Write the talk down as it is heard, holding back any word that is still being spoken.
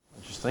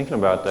thinking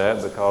about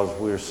that because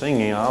we're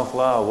singing, I'll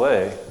fly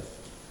away.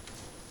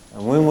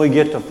 And when we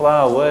get to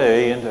fly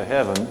away into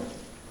heaven,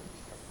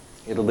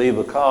 it'll be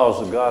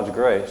because of God's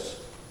grace.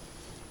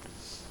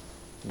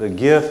 The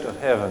gift of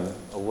heaven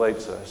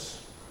awaits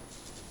us.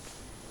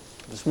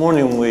 This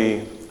morning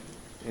we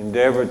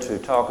endeavored to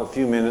talk a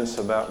few minutes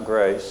about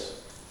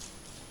grace.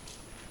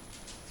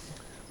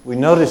 We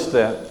noticed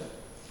that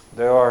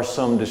there are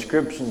some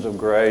descriptions of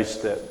grace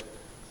that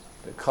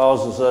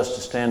causes us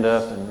to stand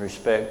up and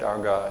respect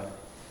our God.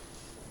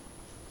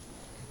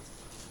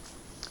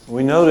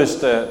 We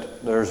noticed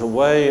that there's a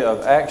way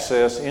of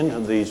access into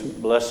these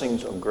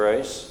blessings of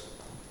grace.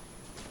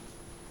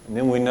 And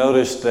then we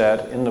noticed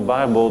that in the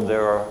Bible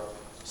there are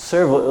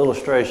several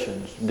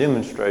illustrations,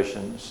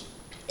 demonstrations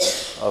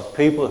of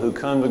people who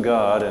come to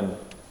God and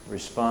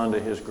respond to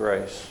His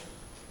grace.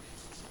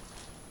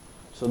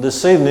 So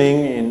this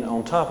evening, and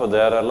on top of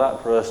that, I'd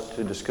like for us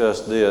to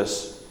discuss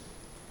this.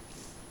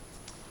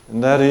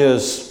 And that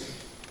is,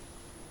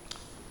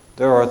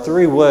 there are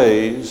three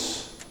ways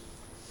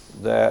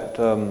that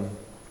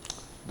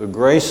the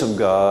grace of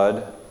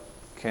God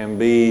can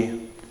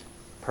be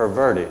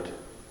perverted,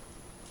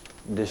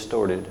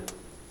 distorted.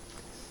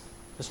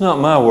 It's not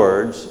my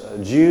words.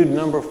 Jude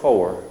number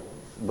 4.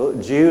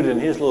 Jude in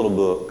his little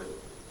book,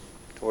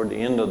 toward the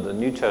end of the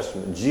New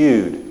Testament,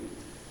 Jude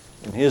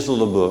in his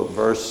little book,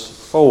 verse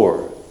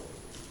 4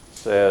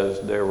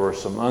 says, there were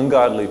some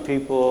ungodly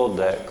people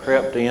that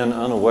crept in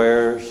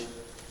unawares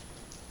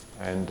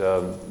and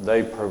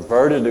they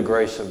perverted the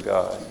grace of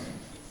God.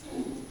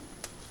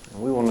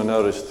 And we want to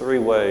notice three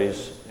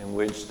ways in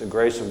which the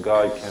grace of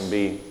God can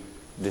be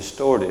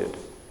distorted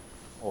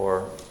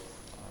or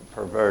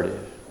perverted.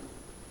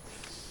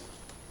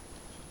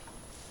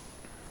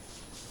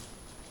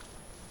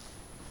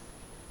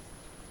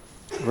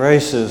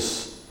 Grace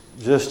is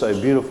just a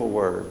beautiful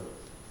word.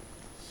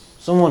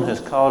 Someone has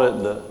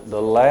called it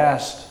the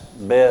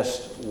last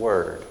best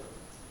word.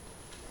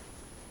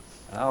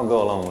 And I'll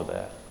go along with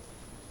that.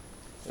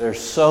 There's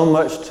so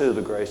much to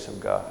the grace of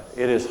God.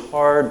 It is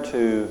hard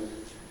to,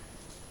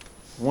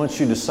 once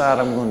you decide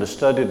I'm going to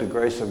study the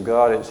grace of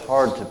God, it's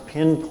hard to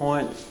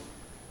pinpoint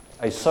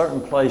a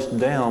certain place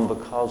down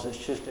because it's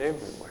just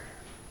everywhere.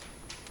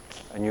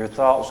 And your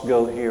thoughts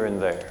go here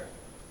and there.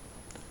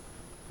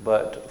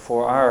 But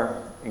for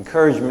our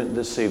encouragement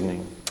this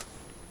evening,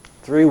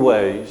 three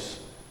ways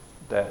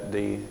that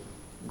the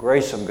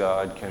grace of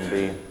God can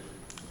be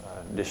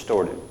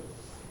distorted.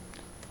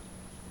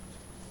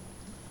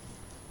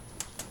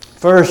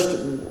 First,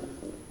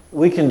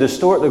 we can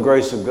distort the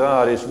grace of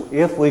God is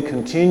if we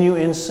continue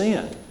in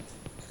sin.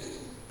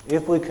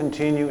 If we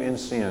continue in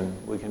sin,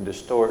 we can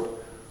distort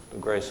the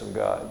grace of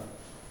God.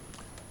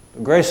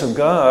 The grace of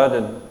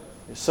God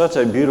is such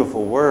a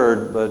beautiful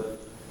word, but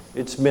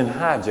it's been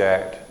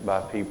hijacked by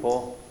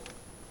people.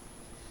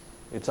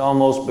 It's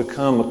almost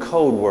become a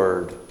code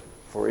word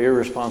for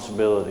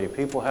irresponsibility.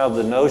 People have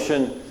the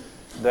notion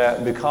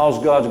that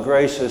because God's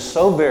grace is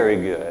so very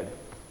good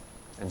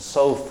and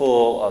so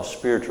full of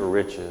spiritual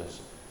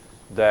riches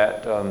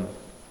that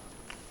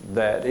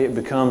it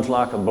becomes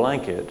like a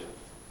blanket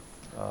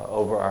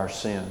over our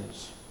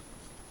sins.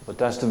 But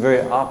that's the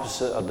very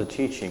opposite of the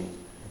teaching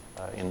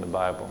in the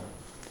Bible.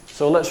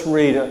 So let's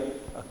read a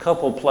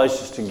couple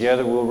places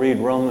together. We'll read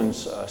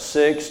Romans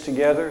 6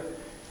 together,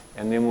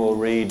 and then we'll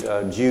read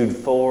Jude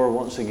 4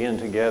 once again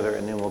together,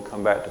 and then we'll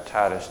come back to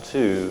Titus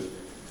 2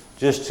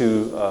 just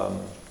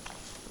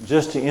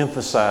to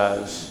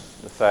emphasize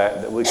the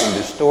fact that we can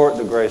distort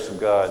the grace of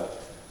God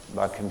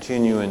by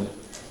continuing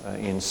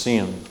in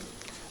sin.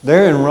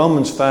 There in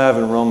Romans 5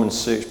 and Romans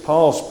 6,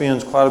 Paul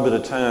spends quite a bit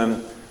of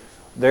time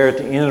there at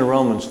the end of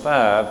Romans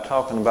 5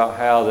 talking about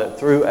how that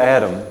through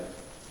Adam,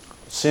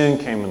 sin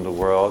came into the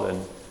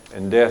world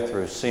and death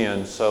through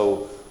sin.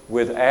 So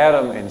with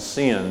Adam and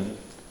sin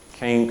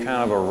came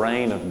kind of a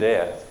reign of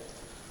death.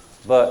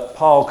 But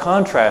Paul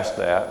contrasts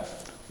that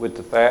with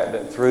the fact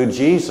that through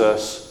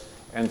Jesus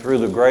and through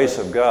the grace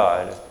of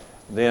God,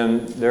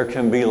 then there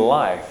can be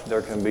life,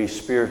 there can be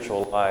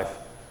spiritual life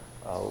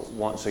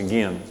once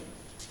again.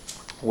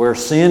 Where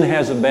sin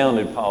has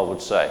abounded, Paul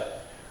would say,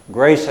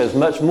 grace has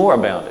much more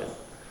abounded.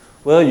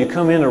 Well, you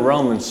come into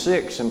Romans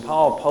 6 and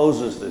Paul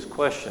poses this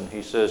question.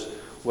 He says,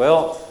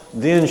 well,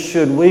 then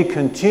should we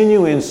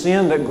continue in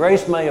sin that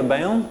grace may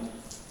abound?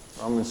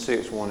 Romans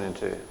 6, 1 and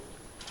 2.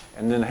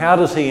 And then how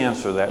does he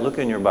answer that? Look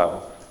in your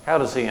Bible. How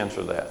does he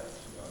answer that?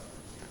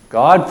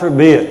 God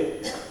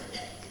forbid.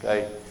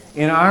 Okay.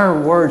 In our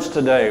words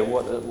today,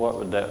 what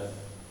would that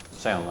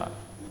sound like?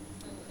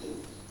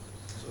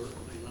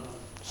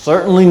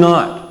 Certainly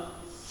not.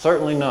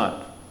 Certainly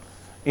not.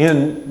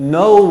 In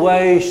no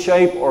way,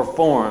 shape, or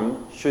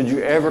form should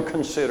you ever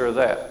consider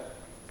that.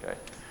 Okay.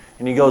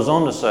 And he goes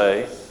on to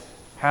say,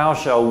 how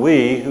shall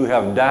we who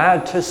have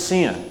died to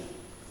sin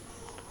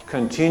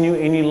continue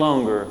any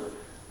longer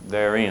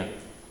therein?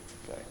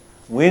 Okay.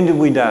 When did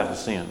we die to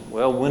sin?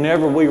 Well,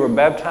 whenever we were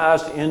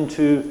baptized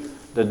into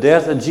the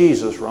death of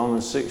Jesus,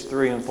 Romans 6,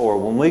 3 and 4.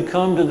 When we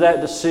come to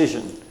that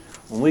decision,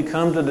 when we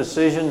come to the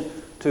decision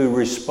to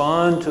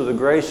respond to the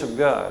grace of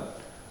God,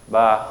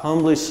 by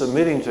humbly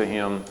submitting to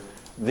Him,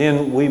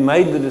 then we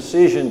made the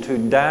decision to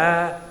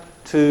die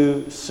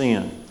to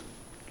sin.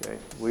 Okay?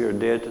 We are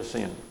dead to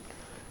sin.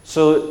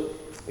 So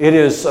it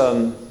is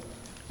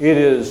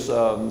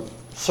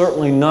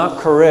certainly not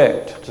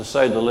correct, to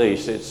say the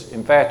least.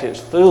 In fact, it's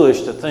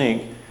foolish to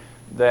think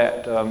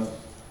that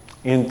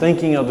in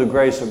thinking of the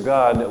grace of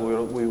God that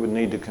we would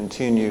need to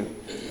continue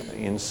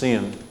in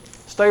sin.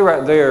 Stay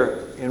right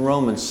there in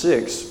Romans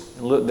 6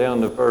 and look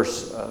down to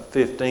verse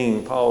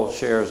 15. Paul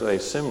shares a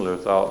similar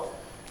thought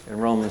in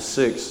Romans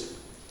 6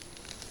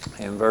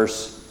 and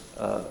verse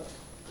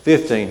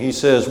 15. He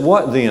says,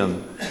 "What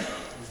then?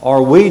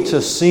 Are we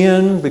to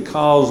sin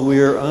because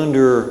we're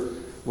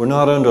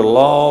not under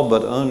law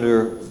but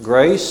under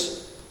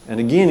grace?" And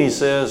again he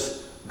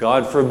says,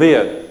 "God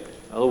forbid."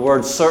 In other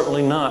words,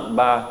 certainly not,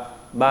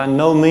 by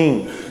no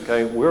means.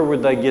 Okay, where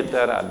would they get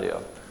that idea?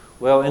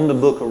 Well, in the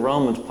book of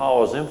Romans,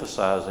 Paul is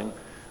emphasizing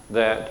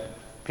that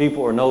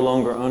people are no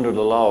longer under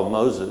the law of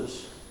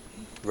Moses.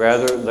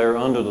 Rather, they're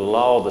under the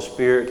law of the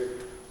Spirit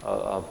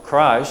of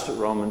Christ,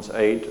 Romans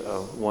 8,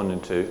 1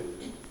 and 2.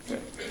 Okay.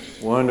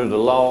 We're under the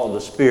law of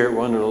the Spirit.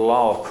 We're under the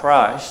law of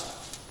Christ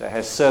that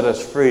has set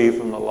us free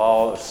from the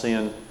law of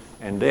sin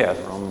and death,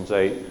 Romans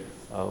 8,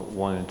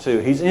 1 and 2.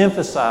 He's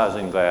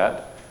emphasizing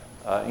that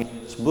in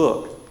this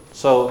book.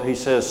 So he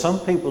says some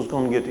people's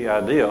going to get the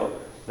idea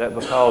that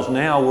because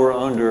now we're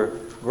under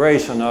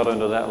grace and not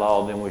under that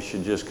law, then we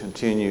should just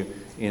continue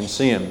in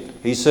sin.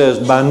 He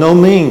says, "By no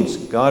means,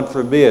 God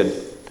forbid.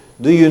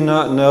 Do you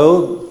not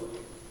know?"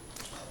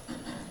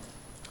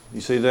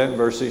 You see that in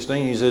verse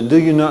 16? He said, "Do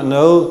you not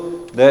know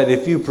that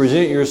if you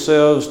present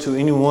yourselves to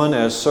anyone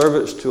as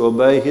servants to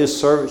obey, his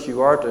servants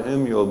you are to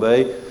whom you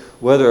obey,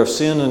 whether of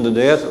sin unto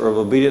death or of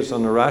obedience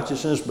unto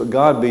righteousness? But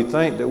God be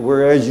thanked that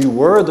whereas you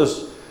were the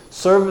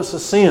servants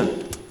of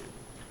sin."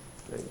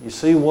 You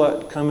see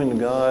what coming to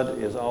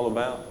God is all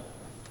about?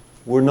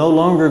 We're no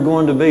longer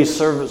going to be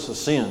servants of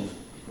sin,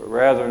 but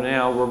rather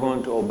now we're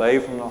going to obey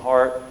from the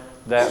heart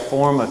that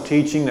form of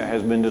teaching that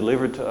has been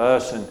delivered to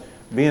us, and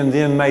being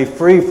then made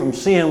free from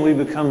sin, we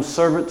become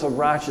servants of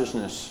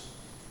righteousness.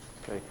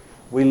 Okay?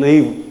 We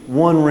leave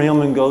one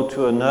realm and go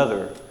to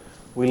another.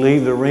 We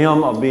leave the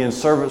realm of being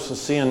servants of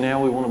sin.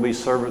 Now we want to be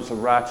servants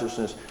of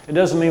righteousness. It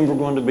doesn't mean we're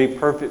going to be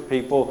perfect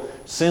people,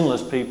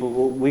 sinless people.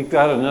 We've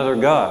got another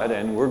God,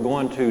 and we're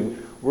going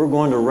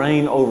to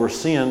reign over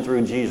sin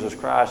through Jesus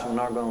Christ. We're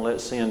not going to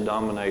let sin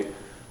dominate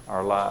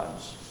our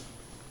lives.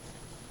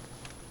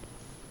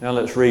 Now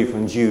let's read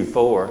from Jude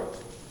 4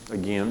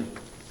 again.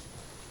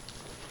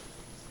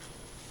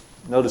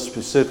 Notice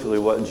specifically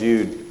what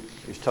Jude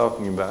is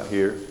talking about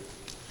here.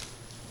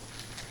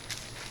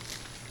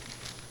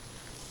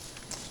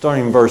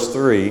 Starting in verse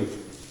 3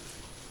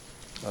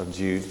 of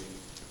Jude.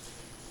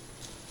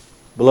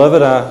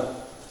 "Beloved,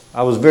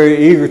 I was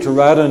very eager to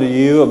write unto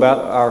you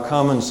about our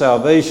common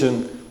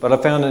salvation, but I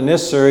found it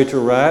necessary to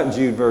write,"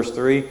 Jude verse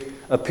 3,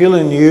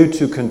 "appealing you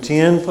to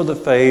contend for the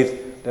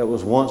faith that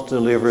was once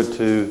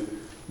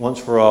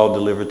for all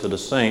delivered to the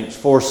saints.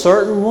 For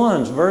certain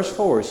ones," verse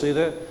 4, see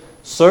that?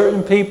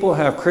 "Certain people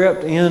have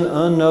crept in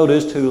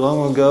unnoticed who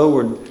long ago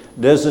were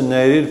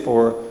designated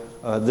for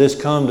this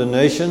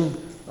condemnation.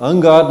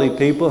 Ungodly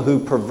people who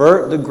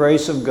pervert the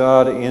grace of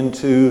God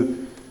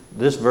into,"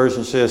 this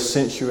version says,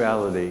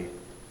 "sensuality."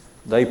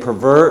 They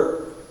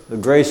pervert the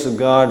grace of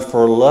God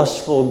for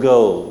lustful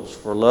goals,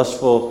 for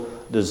lustful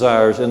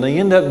desires, and they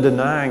end up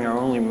denying our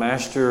only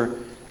Master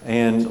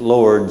and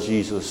Lord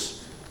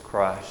Jesus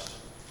Christ.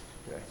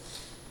 Okay.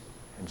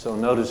 And so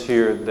notice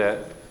here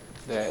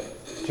that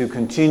to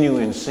continue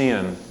in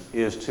sin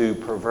is to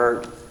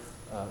pervert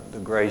the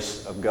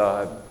grace of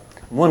God.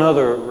 One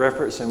other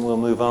reference and we'll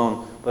move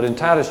on. But in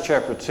Titus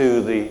chapter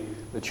 2,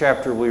 the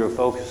chapter we were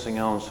focusing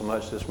on so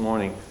much this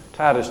morning,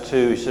 Titus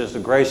 2, he says, "The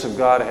grace of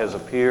God has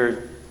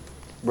appeared,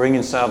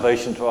 bringing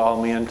salvation to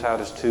all men,"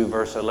 Titus 2,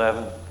 verse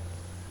 11.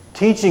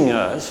 Teaching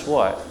us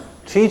what?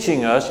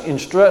 Teaching us,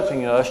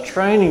 instructing us,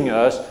 training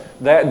us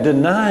that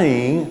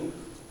denying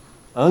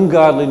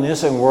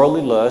ungodliness and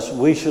worldly lust,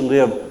 we should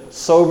live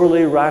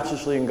soberly,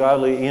 righteously, and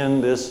godly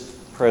in this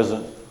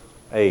present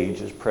age,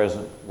 this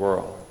present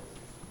world.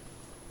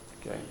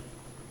 Okay.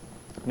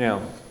 Now,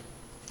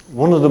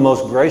 one of the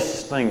most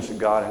gracious things that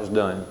God has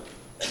done,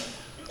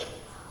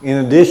 in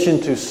addition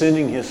to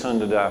sending His Son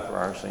to die for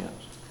our sins,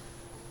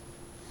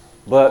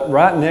 but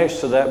right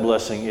next to that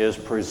blessing is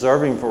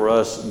preserving for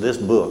us this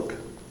book.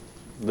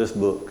 This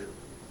book.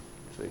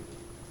 See?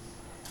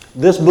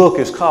 This book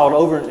is called,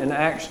 over in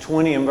Acts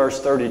 20 and verse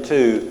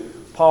 32,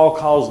 Paul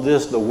calls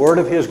this the word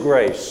of His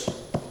grace.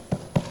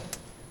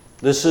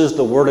 This is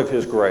the word of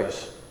His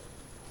grace.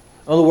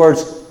 In other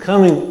words,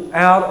 coming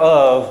out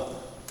of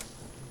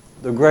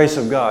the grace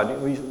of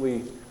God.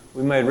 We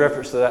made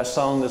reference to that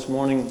song this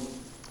morning.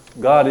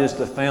 God is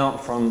the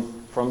fount from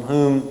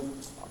whom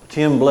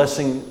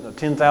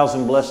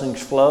 10,000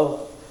 blessings flow.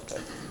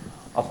 Okay.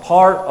 A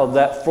part of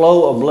that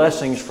flow of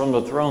blessings from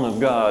the throne of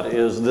God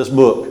is this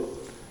book.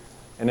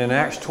 And in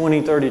Acts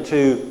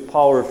 20:32,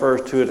 Paul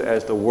refers to it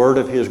as the word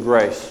of His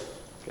grace.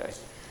 Okay.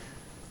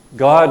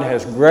 God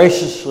has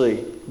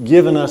graciously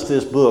given us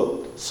this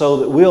book so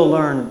that we'll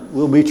learn,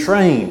 we'll be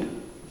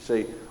trained.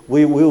 See,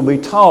 we will be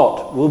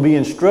taught, we'll be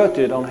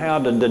instructed on how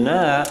to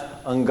deny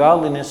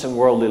ungodliness and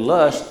worldly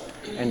lust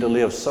and to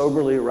live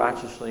soberly,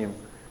 righteously,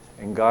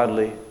 and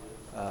godly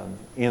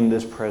in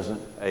this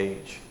present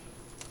age.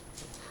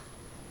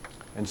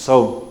 And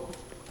so,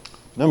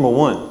 number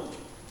one,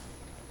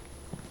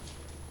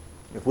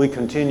 if we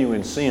continue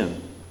in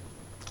sin,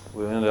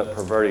 we'll end up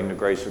perverting the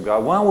grace of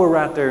God. While we're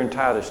right there in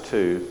Titus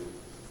 2,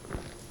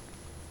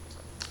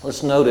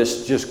 let's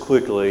notice just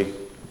quickly,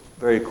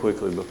 very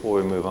quickly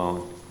before we move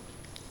on,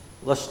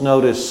 let's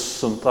notice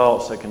some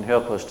thoughts that can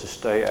help us to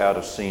stay out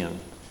of sin,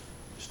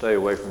 stay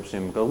away from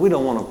sin, because we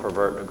don't want to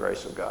pervert the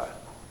grace of God.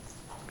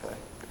 Okay?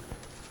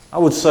 I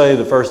would say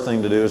the first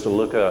thing to do is to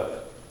look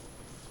up.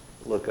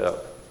 Look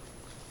up.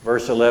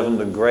 Verse 11,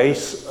 the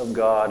grace of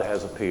God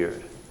has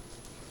appeared.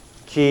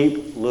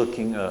 Keep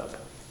looking up.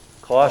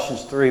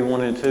 Colossians 3,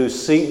 1 and 2,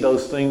 seek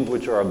those things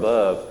which are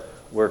above,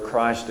 where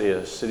Christ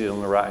is, seated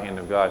on the right hand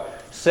of God.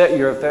 Set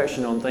your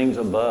affection on things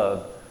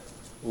above.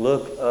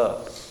 Look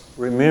up.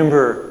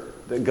 Remember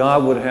that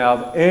God would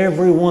have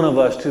every one of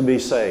us to be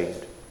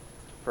saved.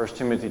 1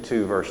 Timothy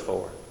 2, verse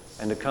 4.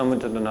 And to come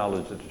into the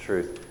knowledge of the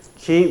truth.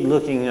 Keep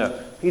looking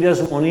up. He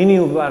doesn't want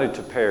anybody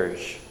to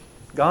perish.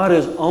 God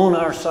is on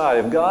our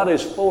side. If God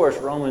is for us,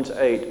 Romans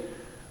 8,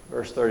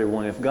 verse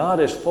 31. If God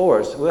is for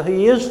us, well,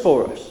 He is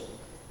for us.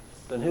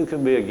 Then who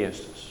can be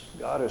against us?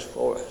 God is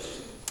for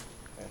us.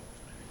 Okay.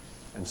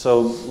 And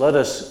so let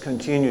us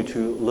continue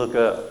to look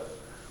up.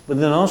 But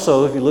then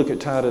also, if you look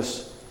at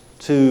Titus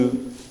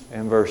 2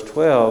 and verse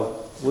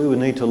 12, we would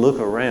need to look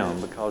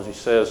around, because he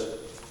says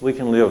we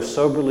can live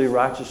soberly,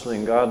 righteously,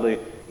 and godly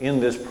in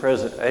this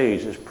present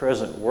age, this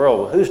present world.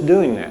 Well, who's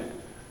doing that?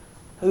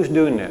 Who's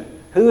doing that?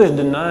 Who is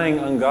denying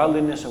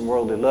ungodliness and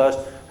worldly lust?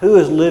 Who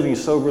is living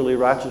soberly,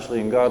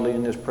 righteously, and godly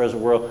in this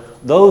present world?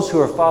 Those who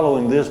are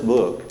following this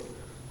book,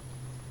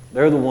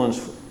 they're the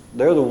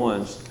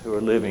ones who are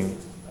living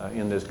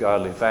in this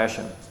godly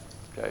fashion.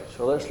 Okay,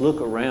 so let's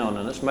look around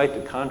and let's make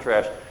the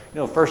contrast.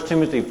 1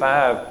 Timothy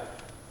 5,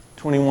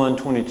 21,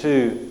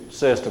 22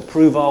 says to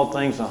prove all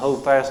things and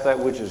hold fast that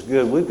which is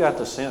good. We've got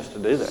the sense to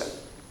do that.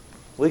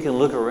 We can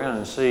look around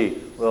and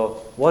see,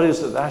 well, what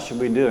is it I should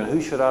be doing?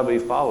 Who should I be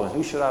following?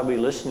 Who should I be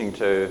listening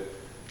to?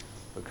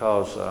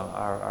 Because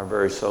our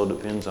very soul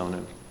depends on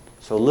it.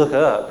 So look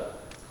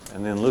up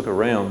and then look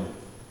around.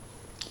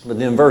 But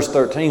then verse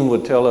 13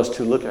 would tell us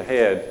to look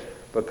ahead,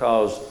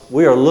 because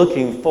we're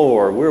waiting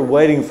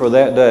for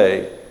that day.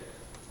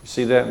 You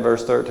see that in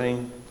verse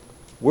 13?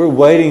 We're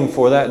waiting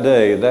for that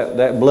day,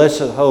 that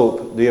blessed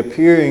hope, the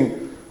appearing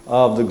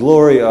of the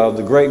glory of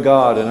the great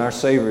God and our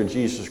Savior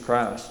Jesus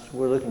Christ.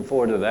 We're looking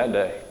forward to that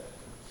day.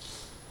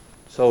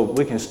 So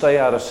we can stay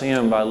out of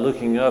sin by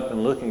looking up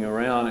and looking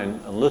around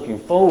and looking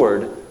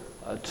forward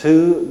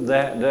to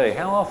that day.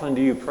 How often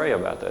do you pray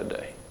about that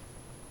day?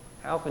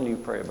 How often do you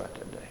pray about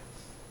that day?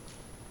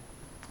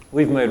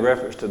 We've made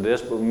reference to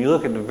this, but when you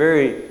look at the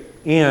very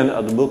end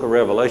of the book of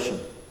Revelation,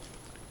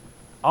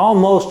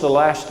 almost the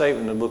last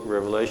statement in the book of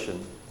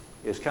Revelation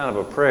is kind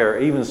of a prayer,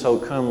 even so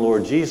come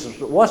Lord Jesus.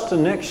 But what's the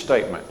next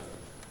statement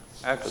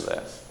after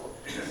that?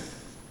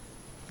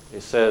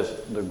 It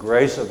says, the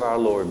grace of our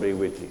Lord be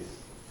with you.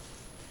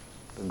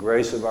 The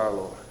grace of our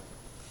Lord.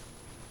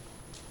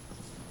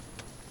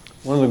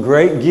 One of the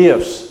great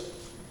gifts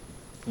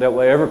that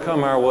will ever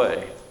come our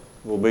way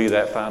will be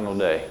that final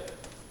day.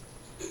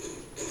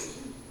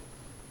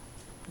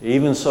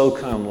 Even so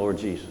come, Lord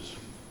Jesus.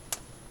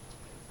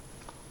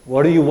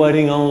 What are you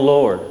waiting on,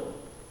 Lord?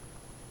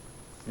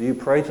 Do you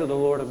pray to the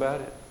Lord about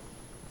it?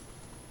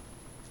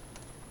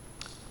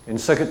 In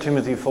 2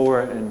 Timothy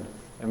 4 and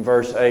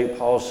verse 8,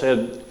 Paul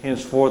said,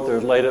 henceforth there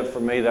is laid up for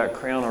me that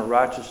crown of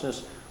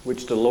righteousness,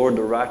 which the Lord,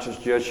 the righteous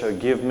judge, shall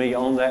give me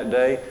on that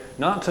day.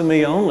 Not to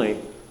me only,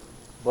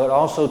 but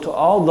also to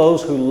all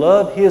those who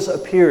love His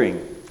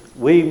appearing.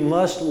 We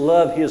must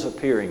love His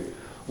appearing.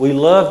 We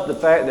love the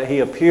fact that He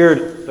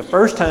appeared the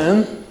first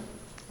time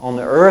on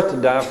the earth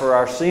to die for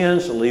our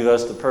sins, to leave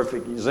us the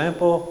perfect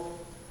example.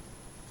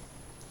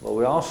 But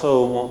we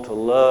also want to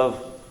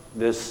love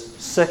this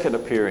second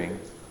appearing,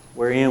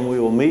 wherein we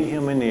will meet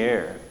Him in the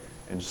air,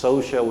 and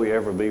so shall we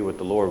ever be with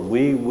the Lord.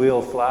 We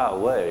will fly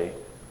away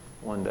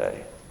one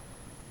day.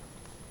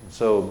 And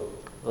so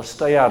let's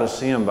stay out of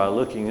sin by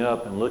looking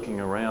up and looking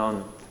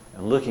around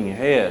and looking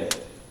ahead.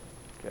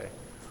 Okay.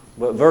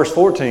 But verse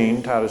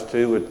 14, Titus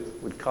 2,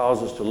 would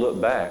cause us to look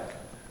back,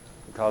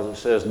 because it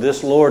says,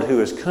 this Lord who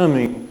is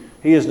coming,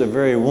 He is the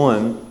very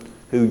one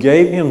who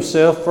gave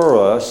Himself for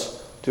us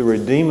to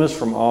redeem us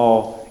from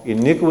all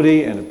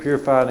iniquity and to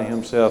purify to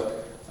Himself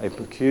a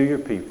peculiar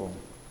people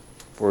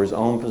for His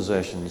own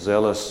possession,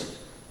 zealous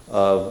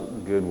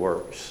of good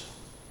works.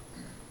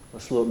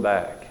 Let's look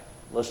back.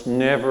 Let's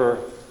never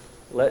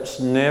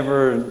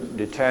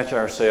detach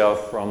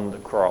ourselves from the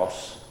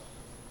cross.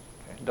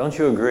 Okay. Don't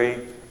you agree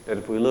that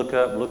if we look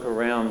up, look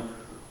around,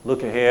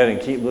 look ahead, and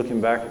keep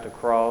looking back at the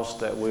cross,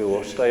 that we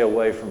will stay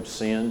away from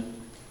sin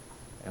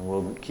and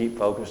we'll keep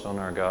focused on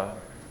our God?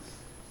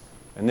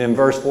 And then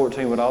verse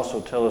 14 would also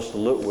tell us to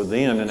look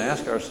within and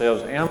ask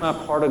ourselves, am I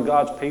part of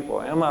God's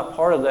people? Am I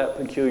part of that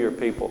peculiar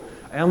people?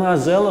 Am I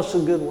zealous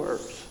of good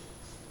works?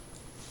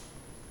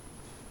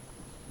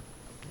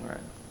 All right.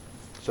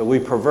 So we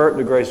pervert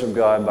the grace of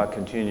God by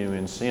continuing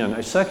in sin.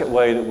 A second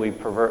way that we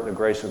pervert the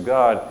grace of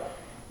God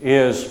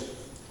is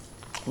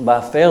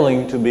by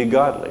failing to be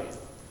godly.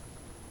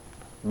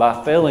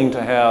 By failing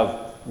to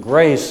have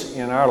grace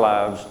in our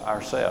lives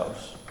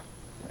ourselves.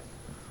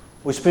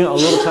 We spent a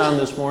little time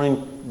this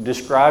morning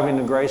describing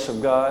the grace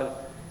of God,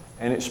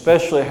 and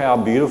especially how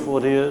beautiful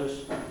it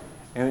is.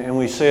 And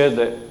we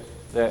said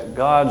that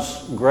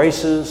God's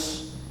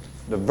graces,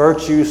 the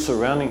virtues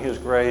surrounding His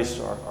grace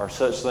are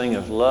such things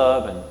as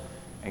love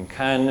and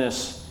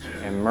kindness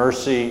and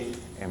mercy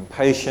and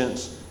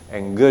patience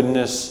and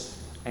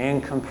goodness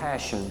and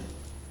compassion.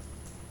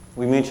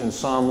 We mentioned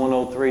Psalm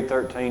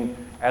 103:13,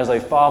 as a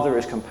father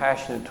is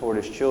compassionate toward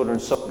his children,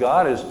 so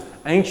God is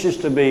anxious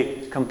to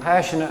be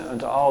compassionate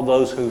unto all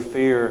those who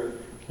fear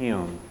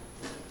Him.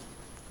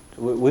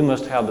 We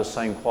must have the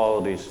same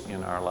qualities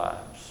in our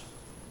lives.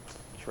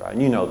 That's right.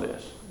 And you know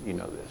this. You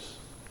know this.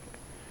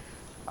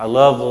 I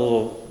love the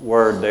little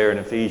word there in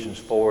Ephesians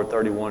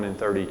 4:31 and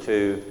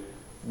 32.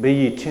 Be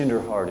ye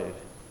tenderhearted.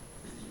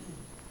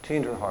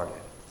 Tenderhearted.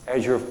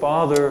 As your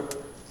Father,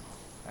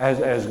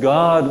 as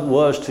God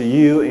was to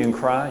you in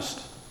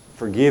Christ,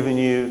 forgiving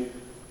you,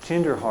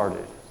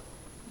 tenderhearted.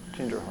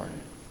 Tenderhearted.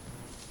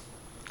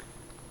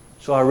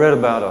 So I read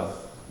about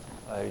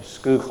a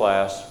school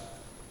class,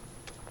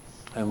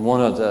 and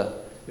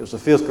it was a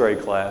 5th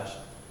grade class,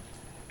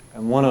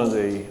 and one of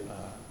the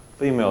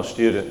female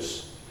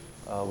students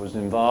was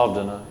involved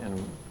in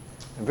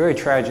a very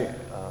tragic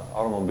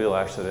automobile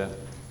accident,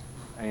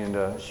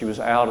 and she was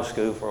out of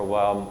school for a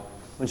while.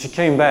 When she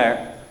came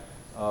back,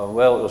 it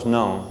was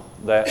known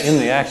that in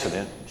the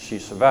accident she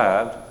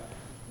survived,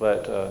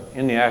 but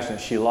in the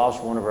accident she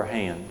lost one of her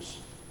hands.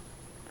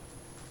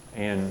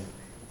 And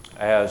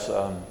as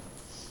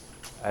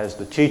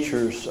the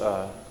teachers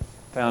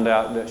found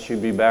out that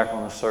she'd be back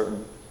on a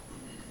certain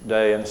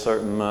day and a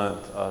certain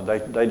month,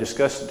 they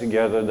discussed it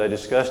together. They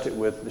discussed it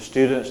with the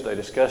students. They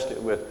discussed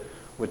it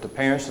with the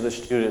parents of the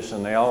students,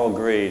 and they all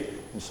agreed.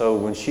 And so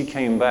when she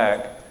came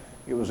back,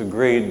 it was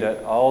agreed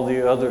that all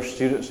the other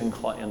students in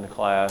the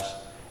class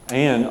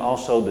and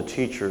also the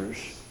teachers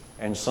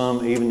and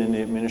some even in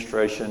the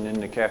administration, in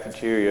the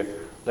cafeteria,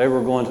 they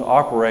were going to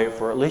operate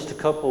for at least a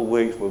couple of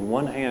weeks with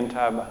one hand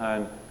tied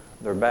behind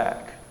their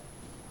back.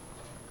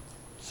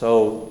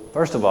 So,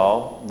 first of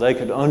all, they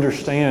could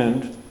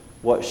understand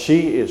what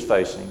she is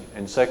facing,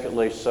 and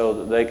secondly, so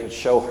that they could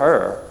show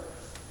her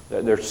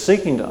that they're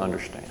seeking to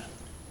understand.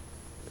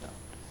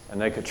 And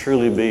they could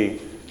truly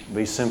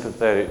be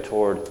sympathetic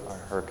toward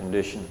her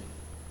condition.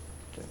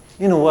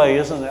 In a way,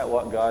 isn't that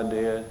what God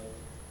did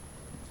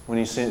when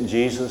He sent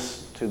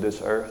Jesus to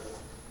this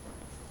earth?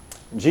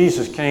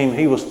 Jesus came,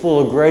 He was full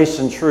of grace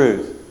and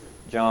truth.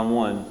 John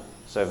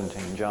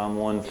 1:17. John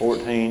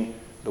 1:14,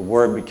 the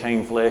Word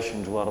became flesh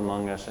and dwelt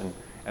among us. And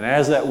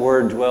as that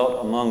Word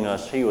dwelt among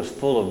us, He was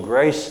full of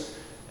grace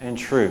and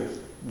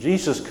truth.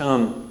 Jesus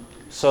come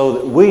so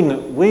that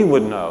we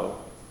would know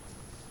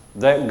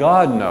that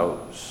God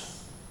knows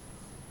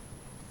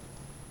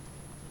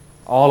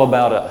all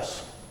about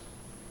us.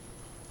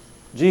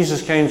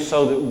 Jesus came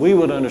so that we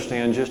would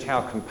understand just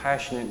how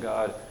compassionate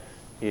God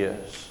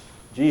is.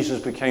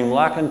 Jesus became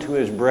like unto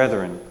His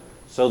brethren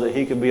so that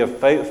He could be a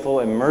faithful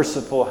and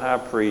merciful high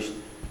priest.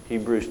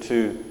 Hebrews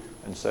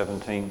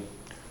 2:17.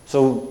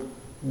 So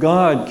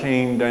God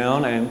came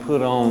down and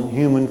put on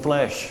human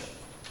flesh.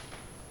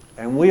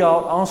 And we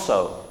ought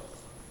also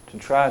to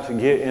try to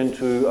get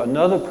into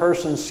another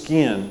person's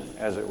skin,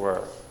 as it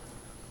were,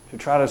 to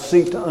try to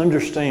seek to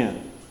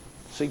understand.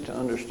 Seek to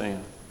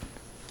understand.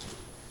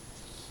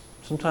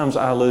 Sometimes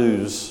I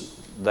lose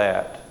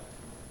that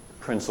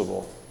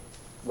principle,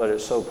 but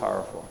it's so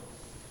powerful.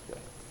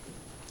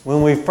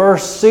 When we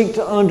first seek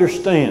to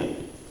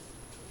understand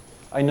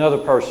another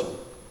person,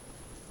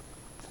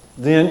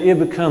 then it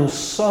becomes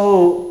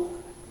so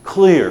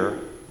clear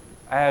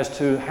as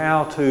to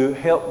how to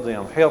help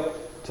them,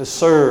 help to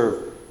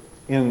serve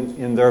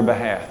in their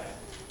behalf.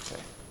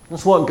 Okay.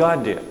 That's what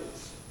God did. And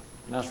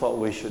that's what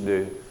we should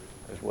do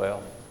as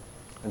well.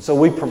 And so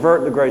we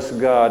pervert the grace of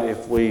God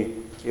if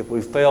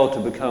we fail to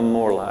become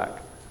more like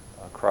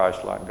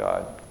Christ, like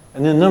God.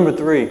 And then number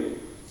 3,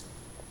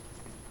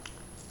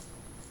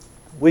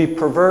 we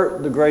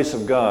pervert the grace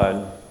of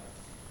God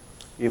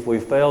if we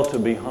fail to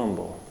be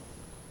humble,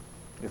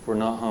 if we're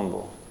not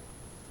humble.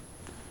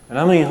 And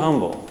I mean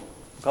humble,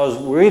 because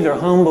we're either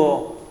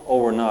humble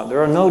or we're not.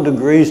 There are no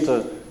degrees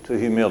to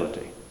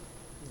humility.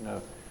 You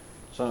know,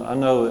 so I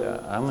know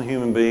I'm a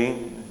human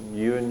being,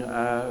 you and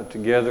I are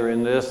together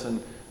in this, and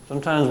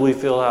sometimes we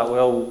feel like,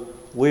 well,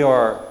 we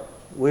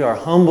are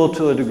humble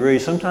to a degree.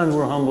 Sometimes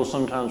we're humble,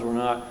 sometimes we're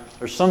not.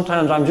 Or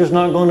sometimes I'm just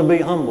not going to be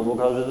humble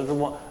because I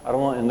don't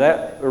want in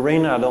that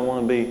arena. I don't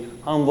want to be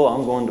humble.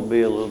 I'm going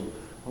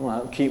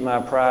to keep my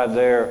pride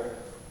there.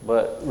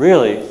 But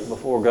really,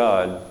 before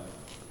God,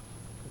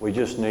 we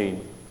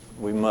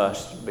we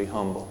must be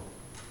humble.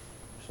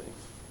 See?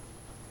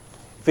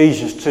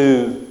 Ephesians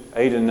 2,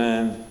 8 and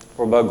 9.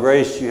 For by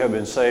grace you have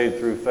been saved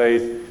through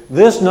faith.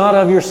 This not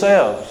of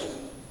yourselves.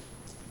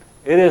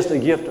 It is the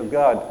gift of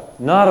God,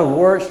 not of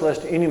works,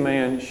 lest any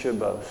man should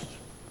boast.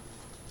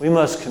 We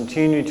must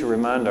continue to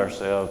remind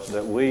ourselves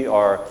that we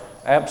are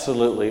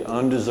absolutely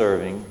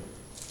undeserving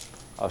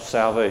of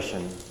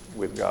salvation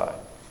with God.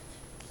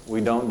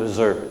 We don't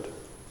deserve it.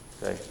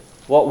 Okay?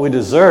 What we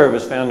deserve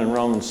is found in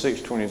Romans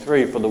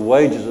 6:23. For the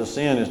wages of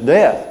sin is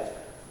death.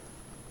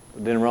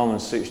 But then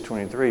Romans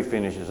 6:23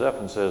 finishes up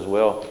and says,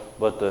 well,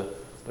 but the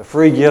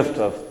free gift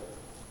of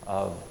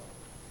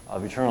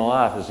eternal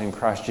life is in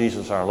Christ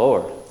Jesus our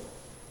Lord.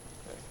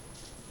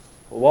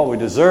 Well, what we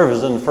deserve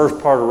is in the first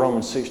part of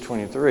Romans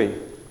 6:23.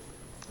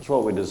 That's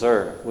what we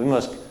deserve. We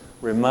must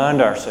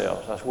remind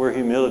ourselves. That's where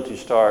humility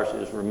starts,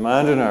 is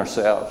reminding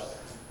ourselves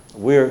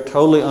we're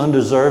totally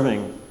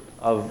undeserving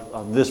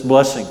of this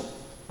blessing.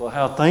 Well,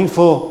 how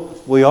thankful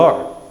we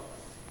are.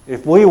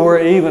 If we were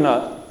even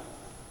a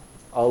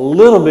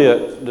little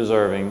bit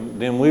deserving,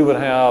 then we would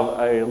have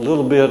a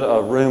little bit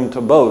of room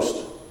to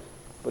boast.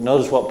 But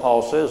notice what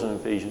Paul says in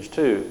Ephesians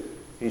 2.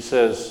 He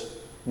says,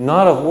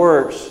 not of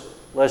works,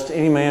 lest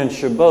any man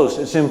should boast.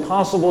 It's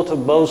impossible to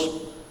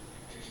boast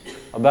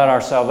about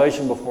our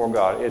salvation before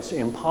God. It's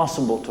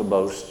impossible to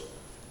boast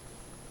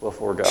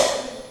before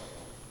God.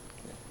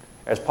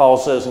 As Paul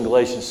says in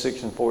Galatians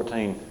 6 and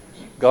 14,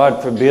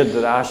 God forbid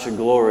that I should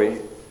glory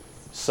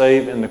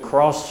save in the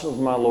cross of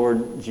my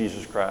Lord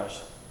Jesus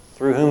Christ,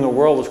 through whom the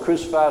world was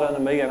crucified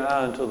unto me and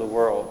I unto the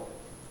world.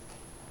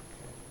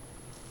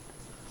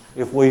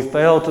 If we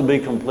fail to be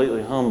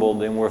completely humble,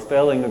 then we're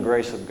failing the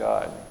grace of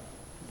God.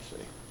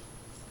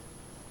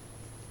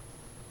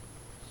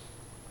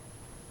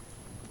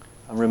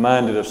 I'm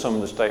reminded of some of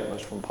the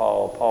statements from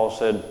Paul. Paul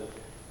said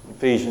in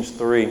Ephesians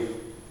 3,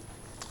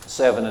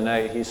 7 and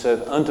 8, he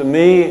said, unto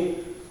me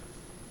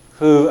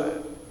who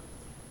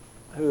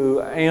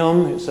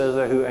am, it says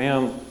there, who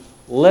am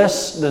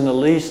less than the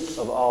least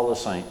of all the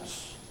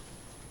saints,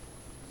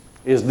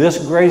 is this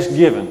grace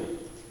given,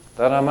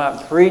 that I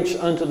might preach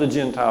unto the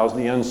Gentiles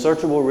the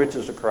unsearchable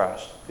riches of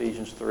Christ.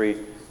 Ephesians 3,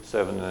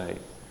 7 and 8.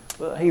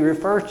 But he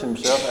refers to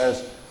himself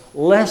as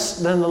less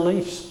than the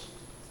least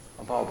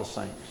of all the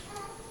saints.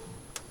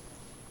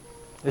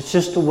 It's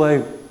just the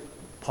way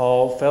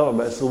Paul felt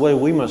about it. It's the way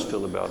we must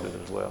feel about it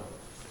as well.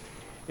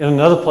 In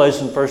another place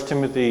in 1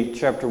 Timothy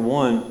chapter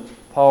 1,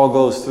 Paul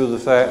goes through the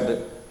fact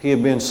that he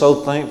had been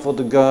so thankful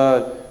to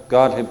God.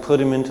 God had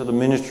put him into the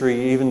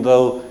ministry even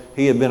though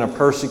he had been a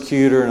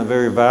persecutor and a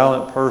very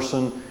violent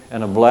person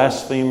and a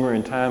blasphemer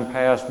in time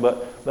past.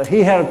 But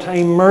he had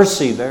obtained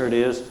mercy. There it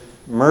is,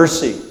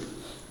 mercy.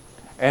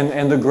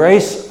 And the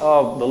grace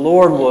of the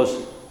Lord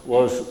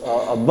was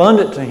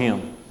abundant to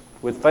him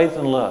with faith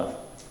and love.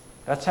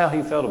 That's how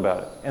he felt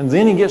about it. And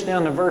then he gets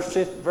down to verse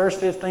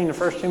 15 of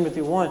 1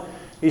 Timothy 1.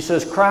 He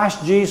says,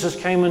 Christ Jesus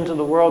came into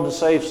the world to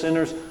save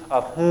sinners,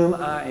 of whom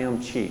I am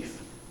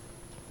chief.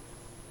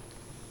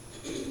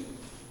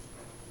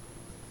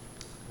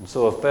 And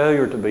so a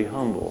failure to be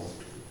humble,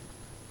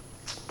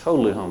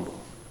 totally humble.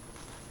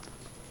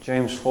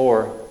 James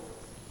 4,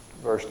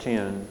 verse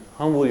 10,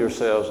 humble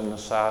yourselves in the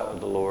sight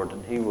of the Lord,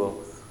 and He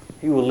will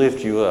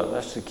lift you up.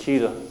 That's the key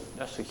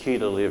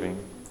to living.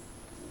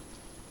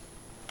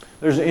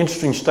 There's an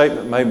interesting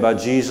statement made by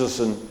Jesus,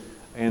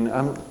 and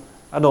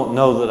I don't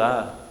know that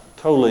I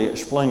totally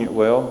explain it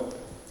well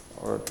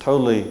or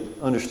totally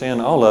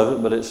understand all of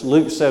it, but it's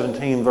Luke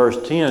 17,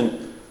 verse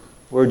 10,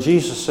 where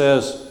Jesus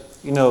says,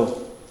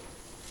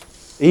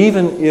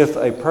 even if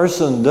a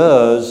person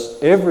does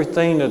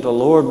everything that the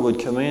Lord would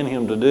command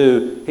him to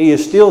do, he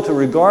is still to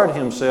regard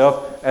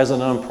himself as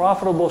an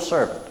unprofitable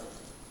servant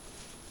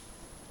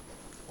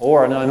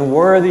or an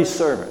unworthy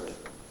servant.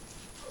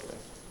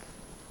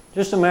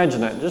 Just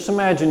imagine that. Just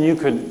imagine you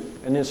could,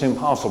 and it's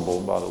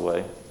impossible, by the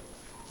way.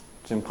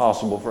 It's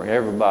impossible for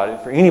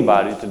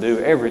anybody to do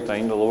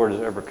everything the Lord has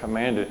ever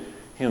commanded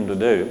him to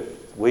do.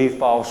 We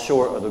fall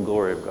short of the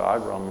glory of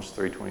God, Romans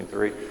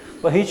 3:23.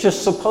 But He's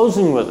just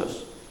supposing with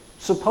us.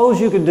 Suppose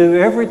you could do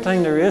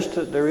everything there is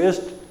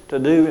to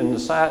do in the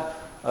sight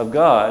of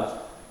God.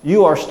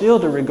 You are still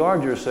to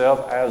regard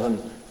yourself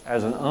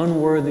as an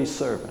unworthy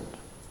servant.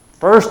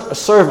 First, a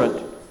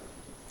servant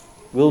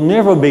will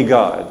never be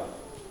God.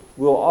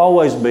 Will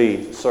always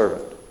be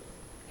servant.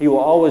 He will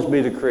always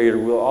be the creator.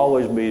 Will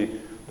always be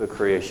the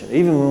creation.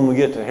 Even when we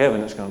get to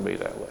heaven, it's going to be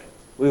that way.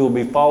 We will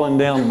be falling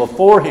down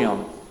before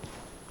Him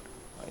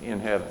in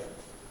heaven.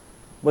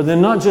 But then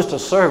not just a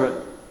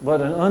servant,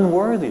 but an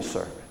unworthy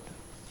servant.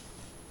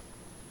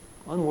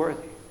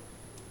 Unworthy.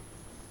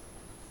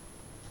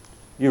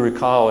 You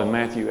recall in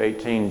Matthew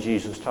 18,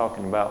 Jesus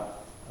talking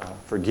about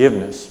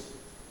forgiveness.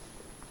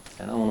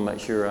 And I want to make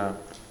sure I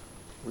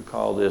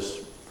recall this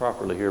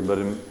properly here, but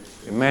in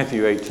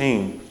Matthew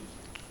 18,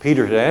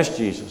 Peter had asked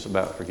Jesus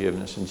about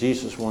forgiveness, and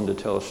Jesus wanted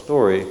to tell a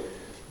story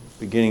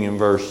beginning in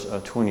verse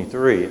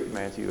 23 at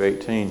Matthew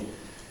 18.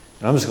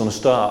 And I'm just going to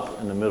stop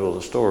in the middle of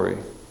the story.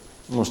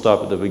 I'm going to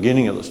stop at the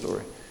beginning of the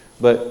story.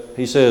 But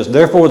he says,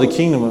 therefore the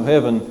kingdom of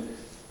heaven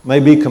may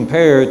be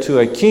compared to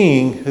a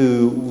king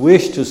who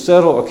wished to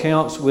settle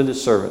accounts with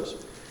his servants.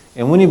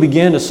 And when he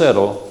began to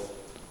settle,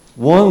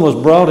 one was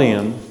brought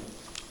in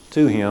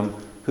to him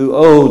who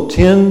owed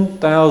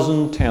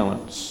 10,000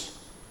 talents.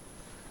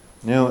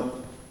 Now,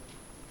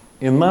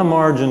 in my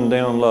margin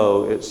down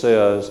low, it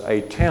says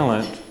a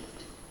talent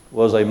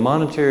was a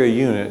monetary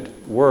unit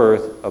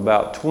worth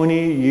about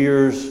 20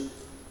 years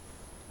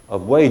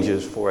of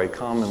wages for a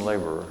common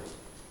laborer.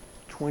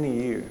 20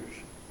 years.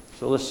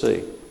 So let's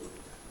see.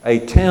 A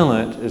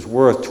talent is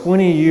worth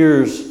 20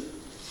 years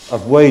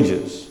of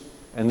wages.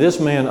 And this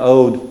man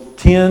owed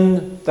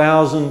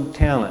 10,000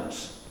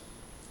 talents.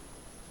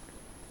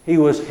 He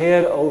was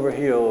head over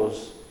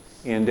heels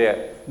in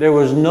debt. There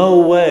was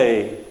no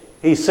way.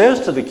 He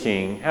says to the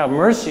king, have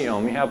mercy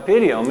on me, have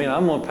pity on me, and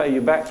I'm going to pay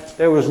you back.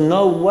 There was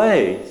no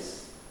way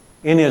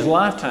in his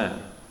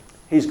lifetime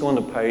he's going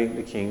to pay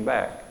the king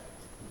back.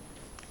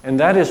 And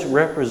that is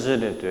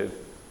representative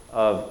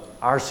of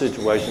our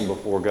situation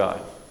before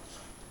God.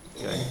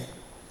 Okay?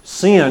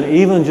 Sin,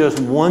 even just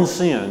one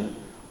sin,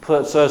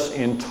 puts us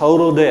in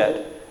total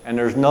debt. And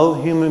there's no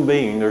human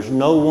being, there's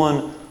no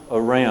one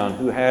around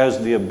who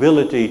has the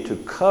ability to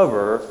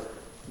cover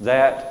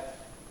that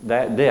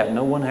debt.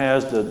 No one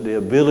has the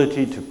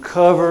ability to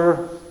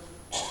cover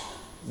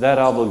that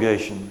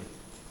obligation.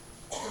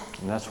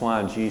 And that's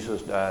why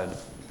Jesus died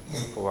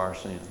for our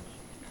sins.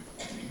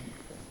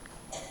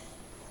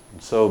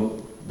 And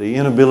so the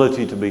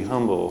inability to be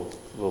humble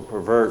will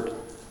pervert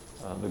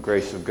the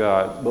grace of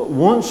God. But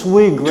once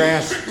we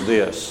grasp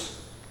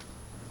this,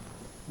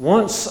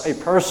 once a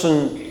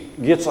person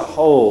gets a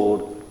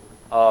hold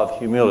of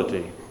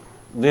humility,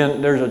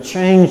 then there's a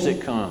change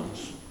that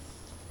comes.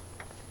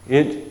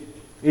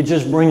 It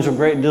just brings a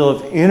great deal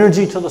of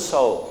energy to the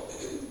soul.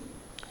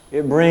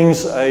 It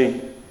brings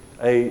a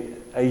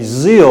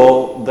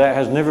zeal that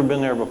has never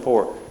been there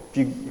before. If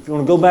you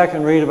want to go back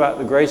and read about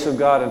the grace of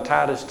God in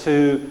Titus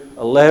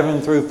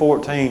 2:11 through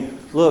 14,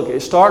 look,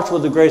 it starts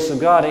with the grace of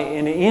God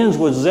and it ends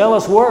with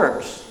zealous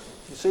works.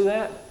 You see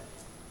that?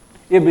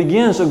 It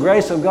begins, the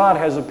grace of God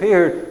has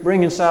appeared,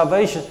 bringing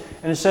salvation.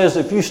 And it says,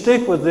 if you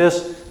stick with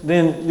this,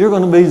 then you're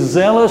going to be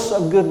zealous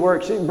of good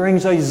works. It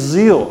brings a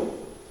zeal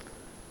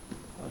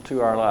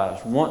to our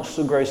lives. Once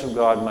the grace of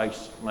God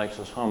makes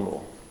us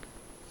humble,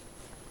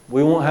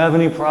 we won't have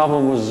any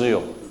problem with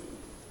zeal.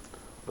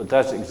 But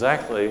that's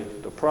exactly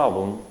the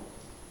problem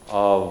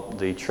of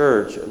the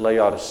church at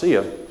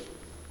Laodicea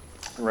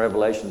in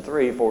Revelation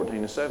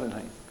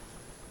 3:14-17.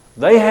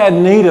 They had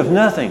need of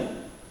nothing.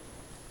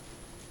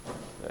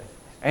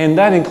 And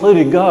that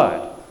included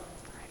God.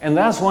 And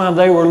that's why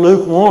they were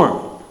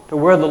lukewarm, to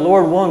where the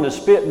Lord wanted to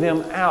spit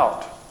them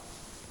out.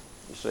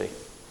 You see,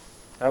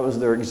 that was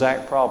their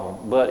exact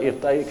problem. But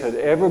if they could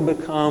ever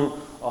become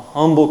a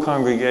humble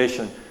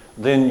congregation,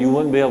 then you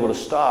wouldn't be able to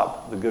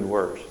stop the good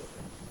works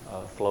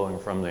flowing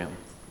from them.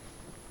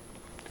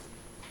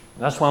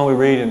 And that's why we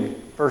read in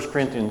 1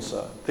 Corinthians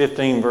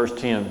 15, verse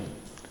 10,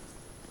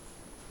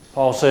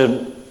 Paul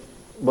said,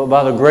 but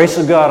by the grace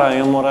of God I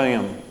am what I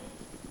am.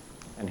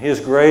 And His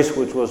grace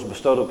which was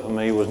bestowed upon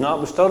me was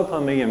not bestowed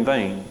upon me in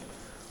vain,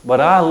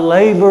 but I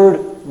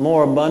labored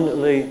more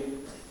abundantly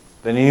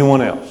than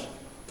anyone else.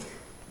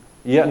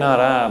 Yet not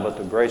I, but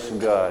the grace of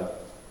God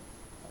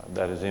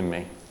that is in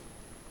me.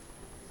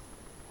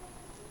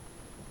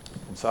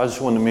 And so I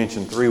just wanted to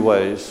mention 3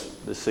 ways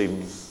this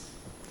evening,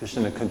 just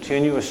in a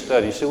continuous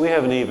study. See, we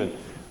haven't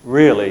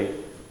really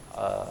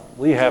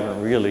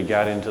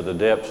got into the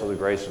depths of the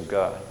grace of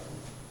God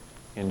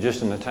in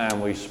the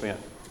time we spent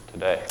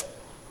today.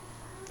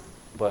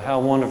 But how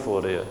wonderful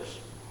it is.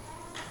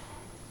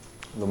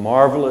 The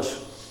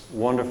marvelous,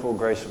 wonderful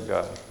grace of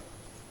God.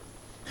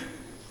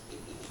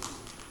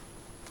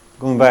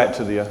 Going back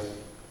to the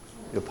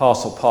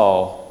Apostle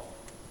Paul,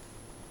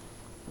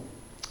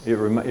 it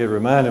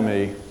reminded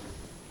me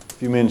a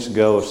few minutes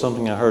ago of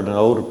something I heard an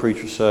older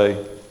preacher say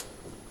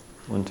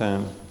one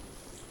time.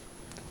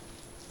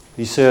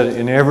 He said,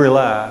 in every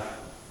life,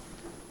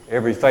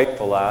 every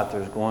faithful life,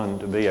 there's going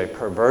to be a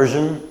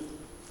perversion,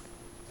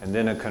 and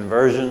then a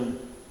conversion,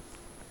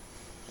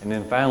 and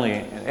then finally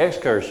an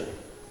excursion.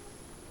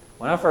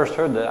 When I first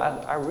heard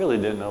that, I really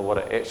didn't know what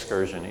an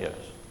excursion is.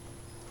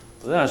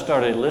 But then I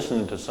started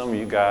listening to some of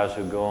you guys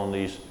who go on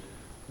these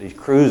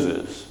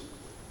cruises,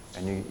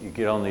 and you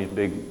get on these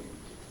big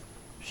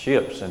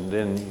ships, and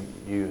then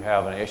you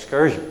have an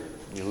excursion.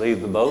 You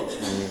leave the boats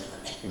and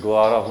you go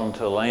out off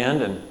onto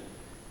land,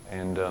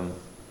 and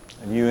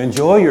you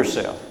enjoy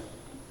yourself.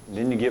 And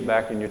then you get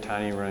back in your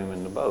tiny room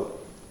in the boat.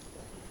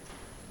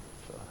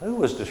 So who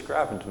was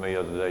describing to me the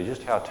other day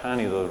just how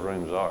tiny those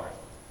rooms are?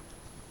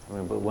 I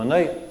mean, but when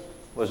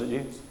was it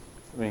you?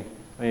 I mean,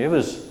 it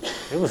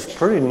was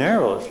pretty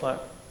narrow. It's like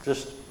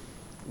just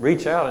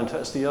reach out and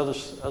touch the other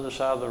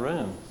side of the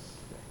room.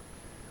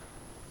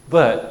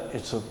 But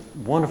it's a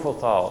wonderful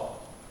thought.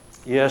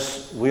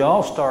 Yes, we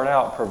all start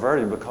out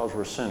perverted because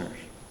we're sinners.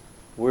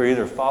 We're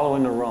either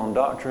following the wrong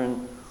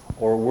doctrine,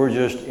 or we're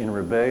just in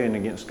rebellion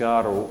against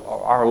God,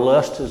 or our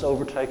lust has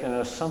overtaken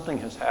us. Something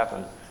has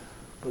happened.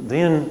 But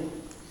then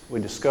we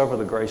discover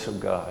the grace of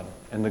God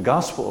and the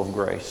gospel of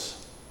grace.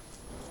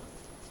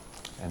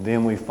 And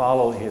then we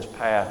follow His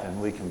path and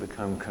we can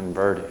become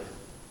converted.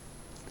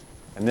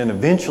 And then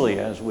eventually,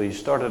 as we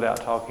started out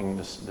talking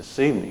this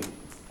evening,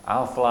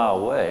 I'll fly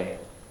away.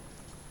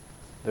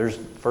 There's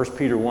 1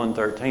 Peter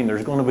 1:13.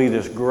 There's going to be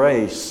this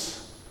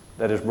grace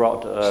that is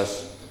brought to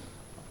us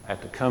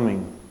at the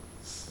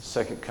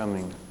second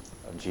coming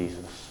of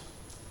Jesus,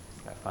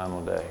 that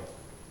final day.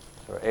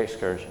 So our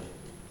excursion.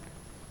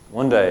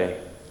 One day,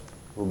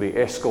 we'll be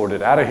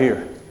escorted out of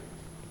here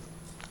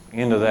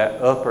into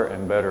that upper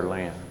and better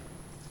land.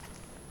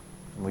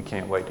 And we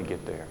can't wait to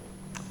get there.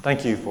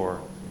 Thank you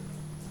for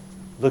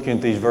looking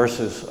at these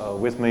verses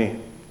with me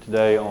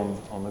today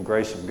on the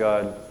grace of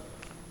God.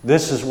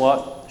 This is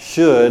what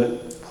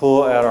should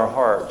pull at our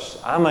hearts.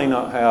 I may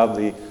not have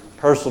the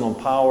personal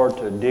power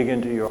to dig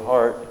into your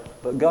heart,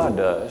 but God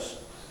does.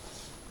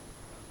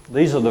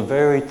 These are the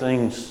very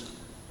things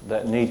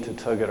that need to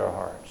tug at our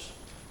hearts.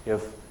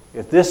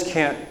 If this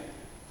can't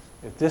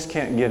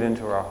get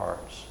into our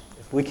hearts,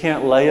 if we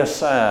can't lay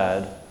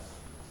aside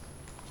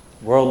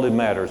worldly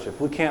matters, if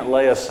we can't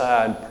lay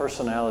aside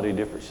personality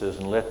differences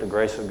and let the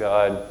grace of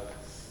God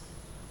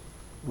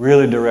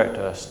really direct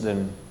us,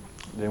 then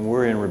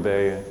we're in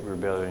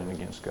rebellion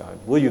against God.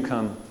 Will you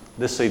come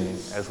this evening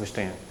as we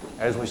stand,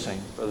 as we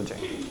sing, Brother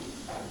James?